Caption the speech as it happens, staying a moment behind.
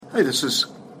Hey, this is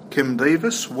Kim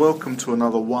Davis. Welcome to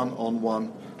another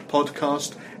one-on-one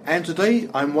podcast. And today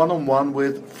I'm one-on-one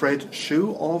with Fred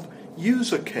Hsu of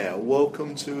UserCare.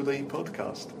 Welcome to the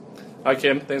podcast. Hi,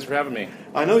 Kim. Thanks for having me.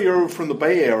 I know you're from the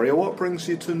Bay Area. What brings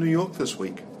you to New York this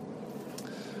week?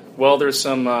 Well, there's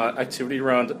some activity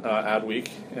around Ad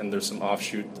Week, and there's some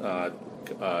offshoot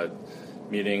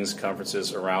meetings,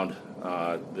 conferences around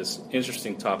this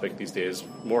interesting topic these days,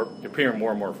 appearing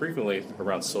more and more frequently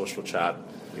around social chat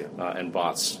and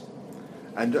bots.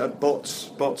 And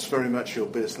bots very much your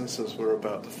business, as we're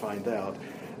about to find out.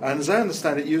 And as I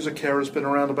understand it, UserCare has been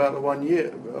around about a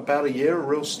year, a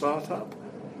real startup.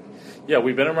 Yeah,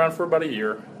 we've been around for about a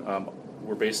year.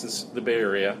 We're based in the Bay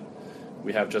Area.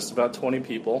 We have just about 20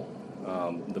 people.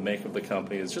 The make of the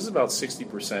company is just about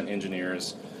 60%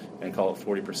 engineers and call it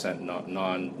 40%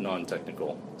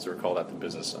 non-technical. So we call that the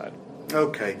business side.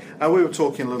 Okay. And we were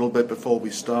talking a little bit before we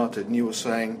started, and you were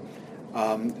saying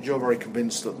you're very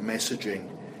convinced that messaging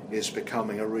is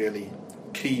becoming a really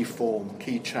key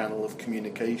channel of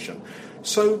communication.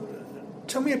 So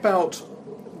tell me about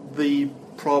the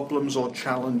problems or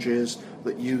challenges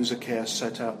that UserCare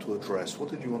set out to address. What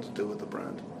did you want to do with the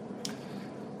brand?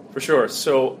 For sure.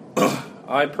 So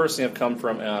I personally have come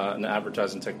from an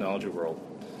advertising technology world.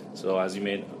 So as you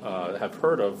may have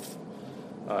heard of,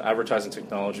 advertising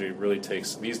technology really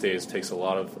takes a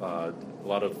lot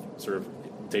of sort of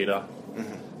data,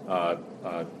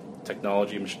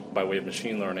 technology by way of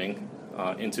machine learning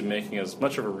into making as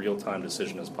much of a real-time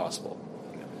decision as possible.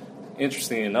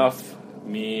 Interestingly enough,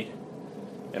 me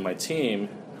and my team,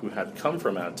 who had come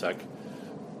from ad tech,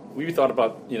 we thought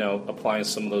about applying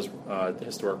some of those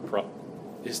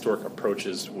historic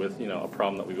approaches with a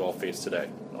problem that we all face today.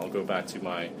 I'll go back to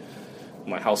my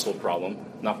household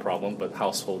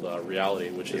household reality,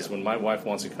 which is when my wife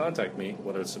wants to contact me,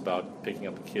 whether it's about picking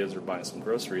up the kids or buying some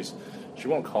groceries, she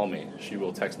won't call me. She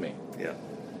will text me. Yeah.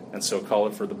 And so, call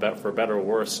it for better or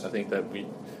worse, I think that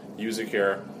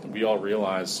UserCare, we all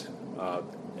realize,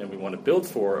 and we want to build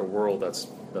for a world that's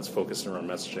focused around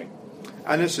messaging.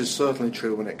 And this is certainly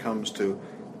true when it comes to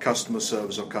customer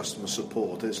service or customer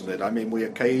support, isn't it? I mean, we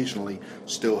occasionally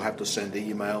still have to send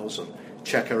emails and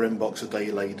check our inbox a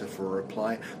day later for a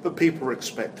reply, but people are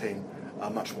expecting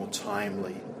much more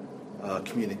timely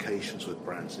communications with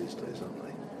brands these days, aren't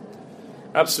they?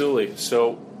 Absolutely.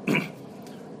 So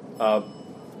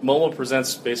mobile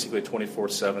presents basically 24/7,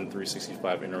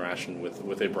 365 interaction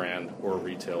with a brand or a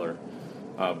retailer.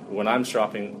 When I'm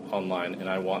shopping online and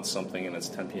I want something and it's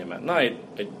 10 p.m. at night,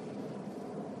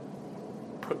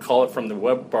 borrowed from the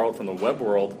web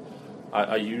world,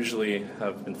 I usually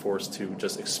have been forced to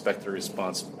just expect a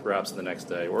response perhaps the next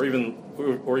day or even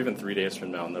 3 days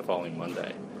from now on the following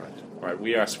Monday. Right.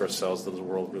 We ask ourselves, does the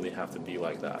world really have to be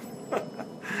like that?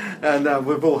 And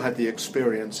we've all had the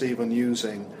experience even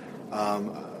using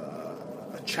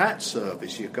a chat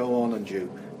service. You go on and you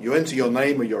enter your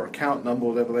name or your account number,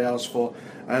 whatever they ask for,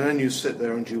 and then you sit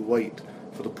there and you wait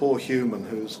for the poor human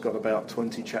who's got about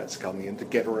 20 chats coming in to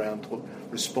get around to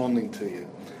responding to you.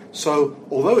 So,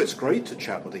 although it's great to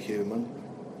chat with a human,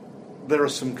 there are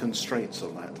some constraints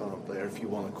on that, aren't there, if you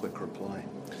want a quick reply?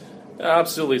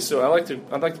 Absolutely. So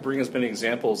I'd like to bring as many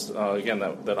examples, again,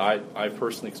 that I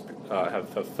personally have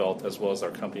felt as well as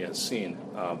our company has seen.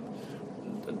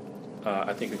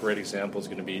 I think a great example is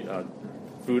going to be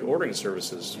food ordering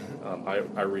services.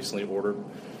 I recently ordered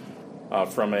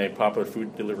from a popular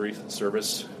food delivery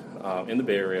service in the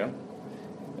Bay Area.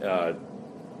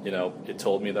 It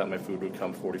told me that my food would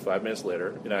come 45 minutes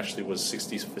later. It actually was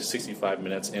 65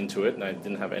 minutes into it, and I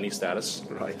didn't have any status.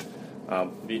 Right.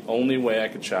 The only way I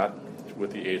could chat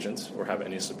with the agent or have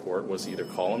any support was either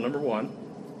call on number one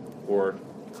or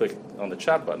click on the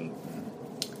chat button.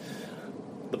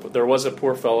 There was a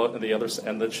poor fellow at the other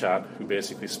end of the chat who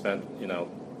basically spent,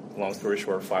 long story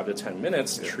short, 5 to 10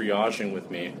 minutes triaging with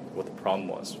me what the problem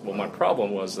was. Well, my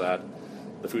problem was that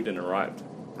the food didn't arrive.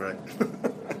 Right.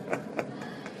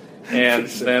 And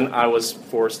then I was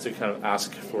forced to kind of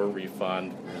ask for a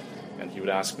refund, and he would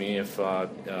ask me if I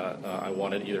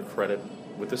wanted either credit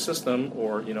with the system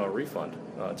or a refund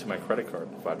to my credit card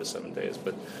in 5 to 7 days.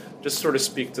 But just sort of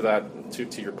speak to that,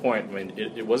 to your point. I mean,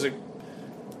 it was a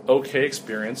okay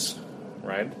experience,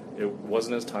 right? It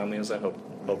wasn't as timely as I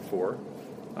hoped for.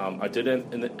 I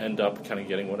didn't end up kind of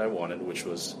getting what I wanted, which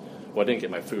was, I didn't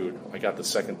get my food. I got the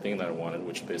second thing that I wanted,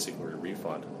 which basically was a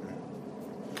refund.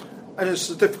 And it's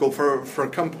difficult for a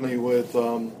company with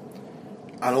an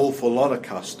awful lot of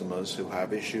customers who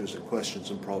have issues and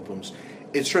questions and problems.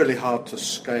 It's really hard to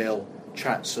scale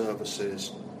chat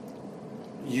services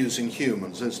using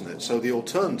humans, isn't it? So the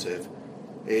alternative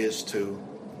is to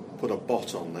put a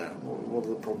bot on there. What are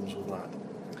the problems with that?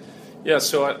 Yeah,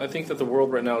 so I think that the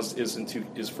world right now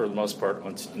is for the most part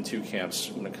in two camps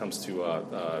when it comes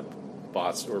to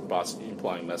bots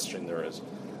implying messaging.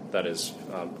 That is,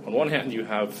 on one hand, you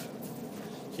have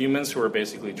humans who are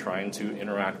basically trying to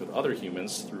interact with other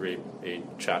humans through a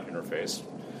chat interface.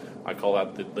 I call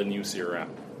that the new CRM.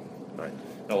 Right.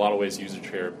 In a lot of ways,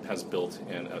 UserChair has built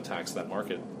and attacks that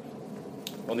market.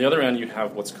 On the other end, you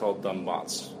have what's called dumb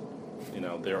bots.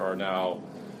 There are now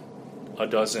a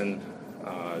dozen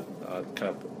kind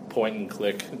of point and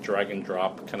click, drag and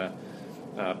drop, kind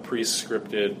of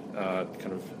pre-scripted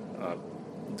kind of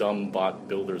dumb bot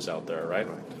builders out there, right?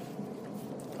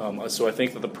 So I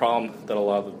think that the problem that a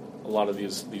lot of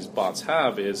these bots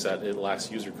have is that it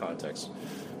lacks user context.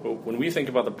 But when we think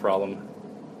about the problem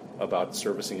about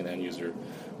servicing an end user,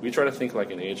 we try to think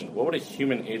like an agent. What would a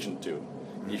human agent do?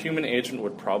 A human agent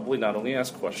would probably not only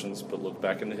ask questions, but look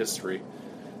back into history,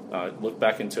 look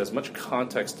back into as much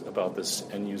context about this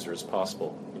end user as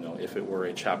possible. If it were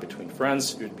a chat between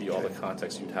friends, it would be all the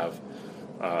context you'd have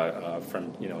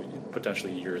from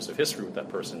potentially years of history with that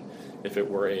person. If it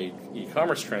were a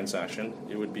e-commerce transaction,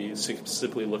 it would be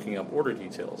simply looking up order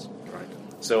details. Right.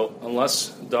 So unless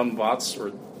dumb bots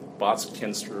or bots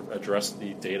can sort of address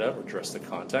the data or address the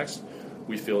context,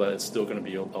 we feel that it's still going to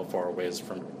be a far ways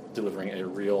from delivering a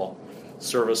real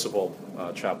serviceable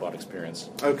chatbot experience.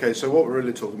 Okay, so what we're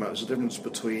really talking about is the difference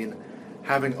between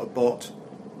having a bot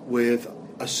with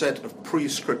a set of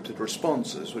pre-scripted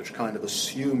responses, which kind of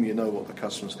assume you know what the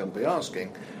customer's going to be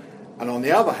asking, and on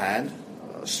the other hand,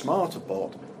 a smarter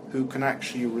bot who can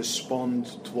actually respond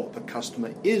to what the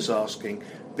customer is asking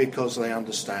because they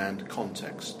understand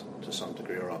context to some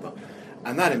degree or other.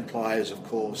 And that implies, of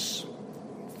course,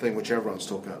 the thing which everyone's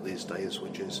talking about these days,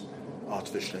 which is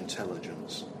artificial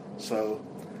intelligence. So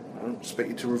I don't expect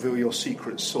you to reveal your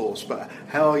secret sauce, but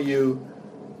how are you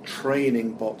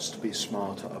training bots to be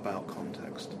smarter about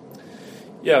context?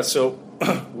 Yeah, so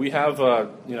we have,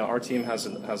 our team has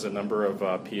a number of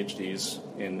PhDs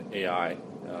in AI,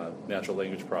 natural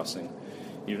language processing.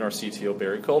 Even our CTO,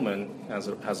 Barry Coleman, has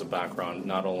a background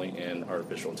not only in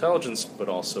artificial intelligence, but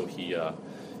also he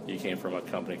came from a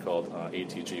company called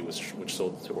ATG, which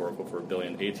sold to Oracle for $1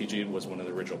 billion. ATG was one of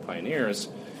the original pioneers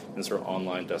in sort of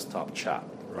online desktop chat.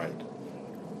 Right.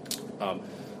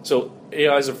 So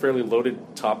AI is a fairly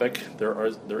loaded topic. There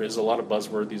is a lot of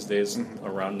buzzword these days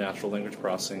around natural language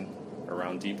processing,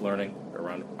 around deep learning,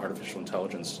 around artificial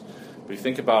intelligence. But if you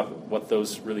think about what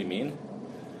those really mean,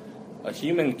 a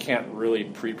human can't really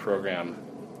pre-program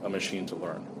a machine to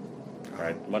learn,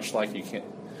 right? Much like you can't,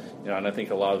 and I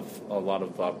think a lot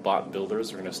of bot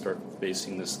builders are going to start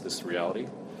facing this reality.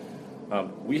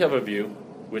 We have a view,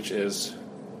 which is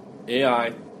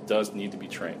AI does need to be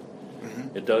trained.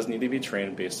 It does need to be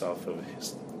trained based off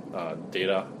of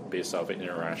data, based off of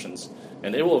interactions,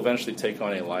 and it will eventually take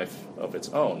on a life of its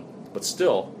own. But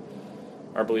still,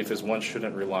 our belief is one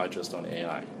shouldn't rely just on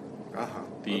AI.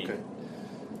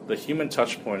 The human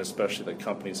touch point, especially that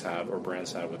companies have or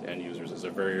brands have with end users, is a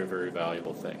very, very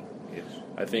valuable thing. Yes.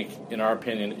 I think, in our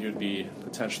opinion, it would be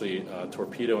potentially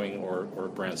torpedoing or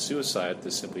brand suicide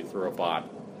to simply throw a bot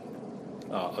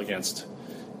against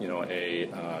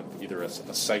either a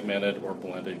segmented or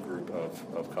blended group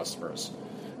of customers,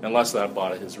 unless that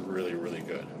bot is really, really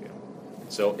good.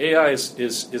 So AI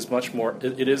is much more.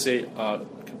 It is a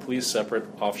completely separate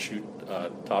offshoot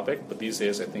topic, but these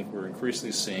days I think we're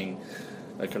increasingly seeing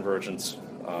a convergence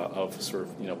of sort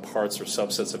of parts or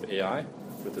subsets of AI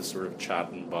with this sort of chat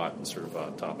and bot sort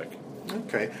of topic.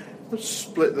 Okay, let's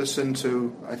split this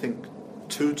into, I think,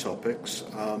 two topics.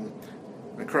 And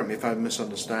correct me if I'm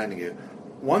misunderstanding you.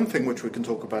 One thing which we can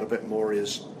talk about a bit more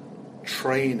is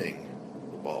training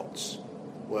the bots,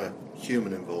 where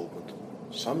human involvement,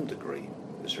 some degree,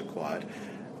 is required.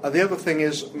 The other thing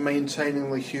is maintaining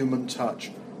the human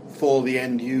touch for the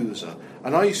end user.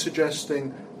 And are you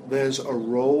suggesting there's a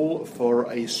role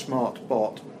for a smart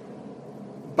bot,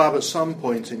 but at some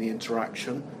point in the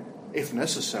interaction, if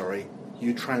necessary,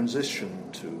 you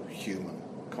transition to human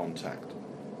contact?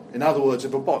 In other words,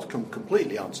 if a bot can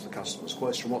completely answer the customer's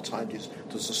question, what time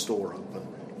does the store open,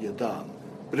 you're done.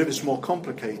 But if it's more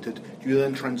complicated, you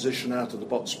then transition out of the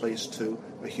bot space to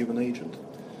a human agent.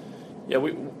 Yeah,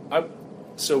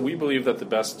 so we believe that the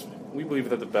best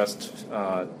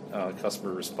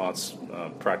customer response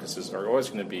practices are always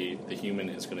going to be the human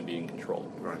is going to be in control.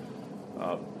 Right.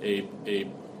 A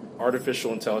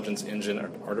artificial intelligence engine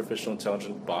or artificial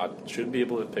intelligence bot should be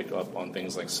able to pick up on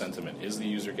things like sentiment. Is the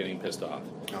user getting pissed off?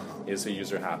 Is the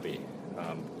user happy?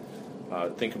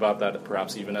 Think about that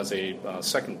perhaps even as a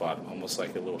second bot, almost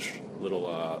like a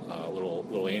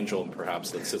little angel,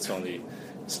 perhaps, that sits on the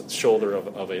shoulder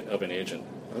of an agent.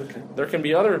 Okay. There can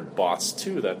be other bots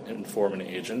too that inform an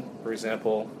agent. For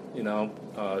example,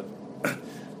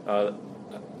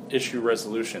 issue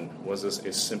resolution. Was this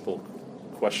a simple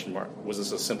question mark? Was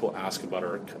this a simple ask about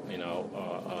our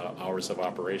hours of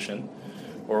operation,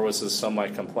 or was this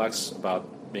semi-complex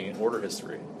about being in order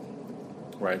history?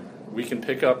 Right. We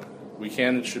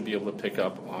can and should be able to pick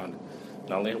up on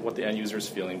not only what the end user is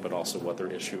feeling, but also what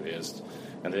their issue is.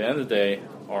 And at the end of the day,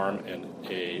 arm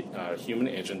a human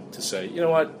agent to say, you know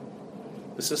what,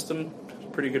 the system,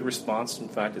 pretty good response. In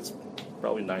fact, it's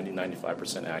probably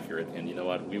 90-95% accurate. And you know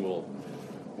what,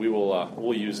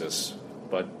 we'll use this.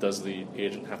 But does the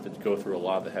agent have to go through a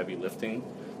lot of the heavy lifting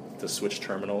to switch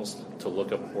terminals, to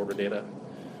look up order data,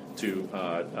 to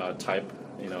type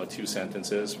 2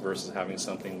 sentences versus having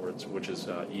something which is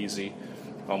easy,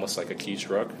 almost like a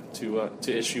keystroke to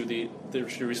issue the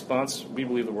issue response? We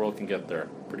believe the world can get there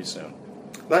pretty soon.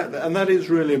 That is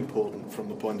really important from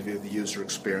the point of view of the user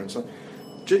experience.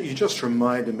 You just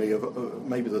reminded me of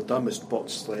maybe the dumbest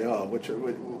bots they are, which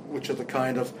are the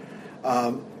kind of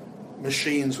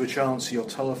machines which answer your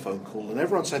telephone call, and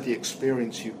everyone's had the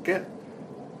experience. You get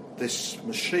this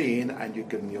machine and you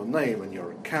give them your name and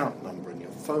your account number and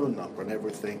your phone number and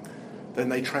everything. Then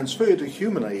they transfer you to a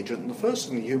human agent, and the first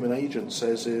thing the human agent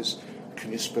says is,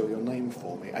 can you spell your name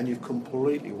for me? And you've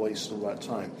completely wasted all that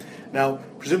time. Now,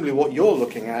 presumably what you're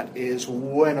looking at is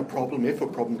when if a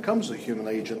problem comes to a human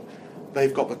agent,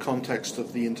 they've got the context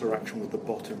of the interaction with the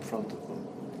bot in front of them.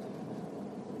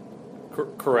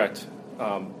 Correct.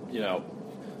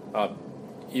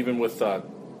 Even with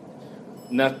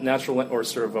natural or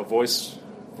sort of a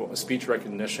speech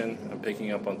recognition and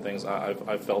picking up on things,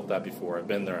 I've felt that before. I've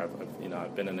been there.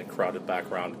 I've been in a crowded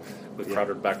background with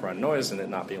crowded background noise and it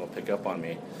not being able to pick up on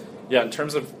me. Yeah, in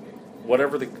terms of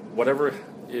whatever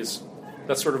is,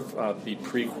 that's sort of the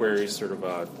pre-query sort of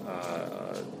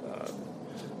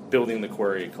building the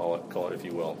query, call it if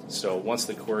you will. So once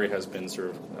the query has been sort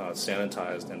of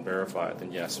sanitized and verified,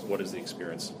 then yes, what is the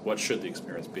experience? What should the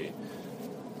experience be?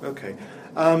 Okay.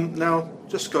 Now,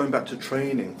 just going back to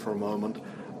training for a moment,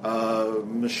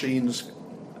 machines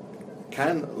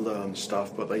can learn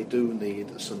stuff, but they do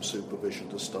need some supervision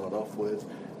to start off with.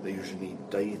 They usually need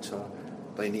data.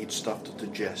 They need stuff to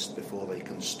digest before they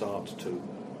can start to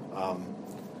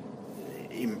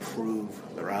improve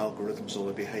their algorithms or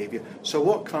their behavior. So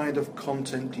what kind of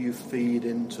content do you feed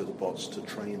into the bots to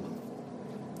train them?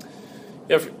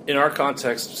 Yeah, in our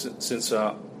context, since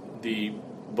the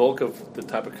bulk of the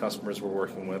type of customers we're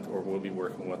working with or will be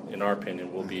working with, in our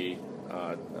opinion, will be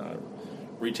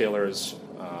retailers,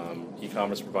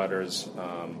 e-commerce providers,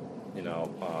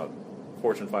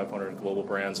 Fortune 500 global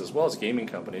brands, as well as gaming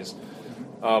companies.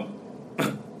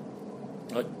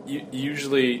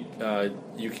 Usually,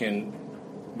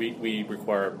 we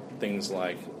require things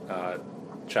like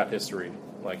chat history,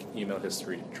 like email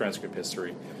history, transcript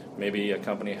history. Maybe a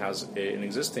company has an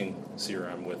existing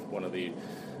CRM with one of the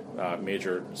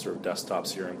major sort of desktop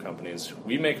CRM companies.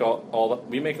 We make all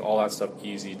that stuff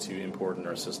easy to import in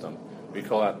our system. We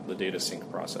call that the data sync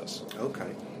process.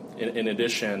 Okay. In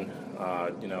addition,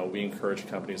 we encourage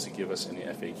companies to give us any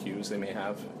FAQs they may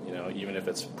have. Even if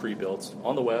it's pre-built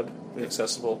on the web,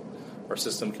 accessible, our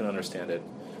system can understand it.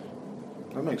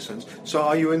 That makes sense. So,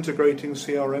 are you integrating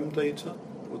CRM data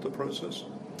with the process?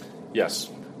 Yes,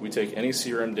 we take any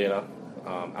CRM data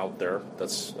out there.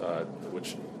 That's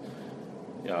which.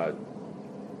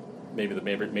 Maybe the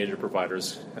major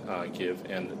providers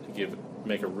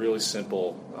make a really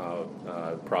simple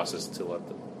process to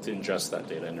ingest that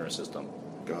data into our system.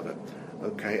 Got it.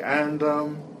 Okay, and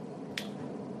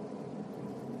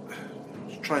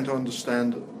trying to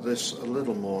understand this a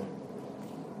little more.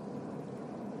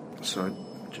 So,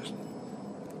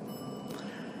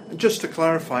 just to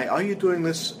clarify, are you doing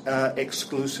this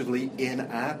exclusively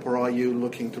in-app, or are you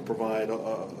looking to provide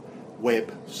a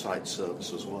website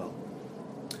service as well?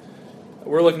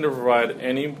 We're looking to provide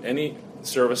any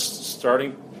service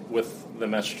starting with the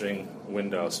messaging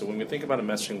window. So when we think about a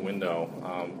messaging window,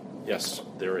 yes,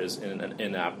 there is an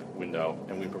in-app window,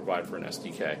 and we provide for an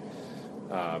SDK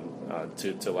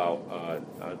to allow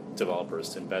developers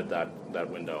to embed that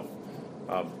window.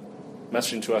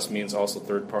 Messaging to us means also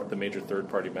the major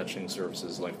third-party messaging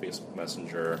services like Facebook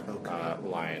Messenger,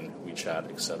 Line, WeChat,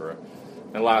 etc.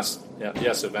 And last,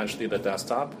 yes, eventually the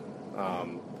desktop.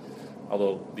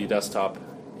 Although the desktop,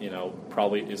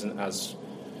 probably isn't as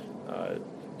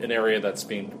an area that's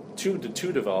being too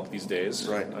developed these days.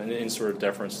 Right. In sort of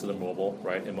deference to the mobile,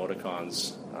 right?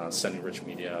 Emoticons, sending rich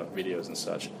media, videos, and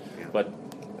such. Yeah. But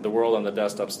the world on the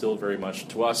desktop still very much,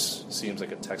 to us, seems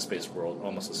like a text-based world,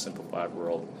 almost a simplified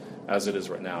world, as it is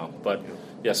right now. But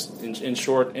yes, in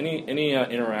short, any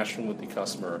interaction with the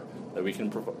customer that we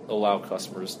can allow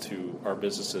customers to, our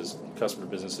businesses, customer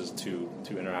businesses to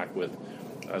interact with,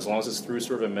 as long as it's through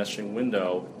sort of a meshing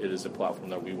window, it is a platform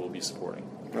that we will be supporting.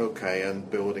 Okay, and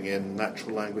building in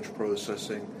natural language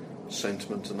processing,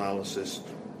 sentiment analysis,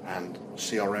 and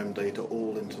CRM data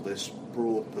all into this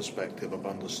broad perspective of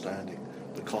understanding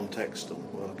the context and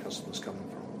where the customer's coming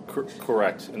from.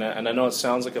 Correct. And I know it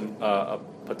sounds like a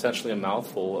potentially a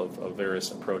mouthful of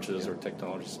various approaches or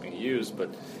technologies being used, but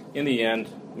in the end,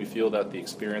 we feel that the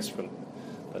experience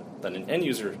that an end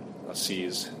user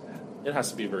sees, it has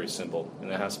to be very simple,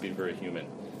 and it has to be very human.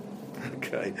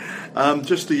 Okay.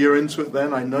 Just a year into it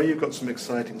then, I know you've got some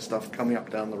exciting stuff coming up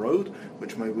down the road,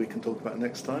 which maybe we can talk about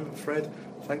next time. But Fred,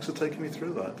 thanks for taking me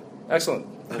through that. Excellent.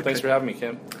 Well, okay. Thanks for having me,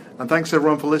 Kim. And thanks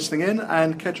everyone for listening in,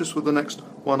 and catch us with the next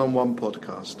one-on-one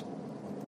podcast.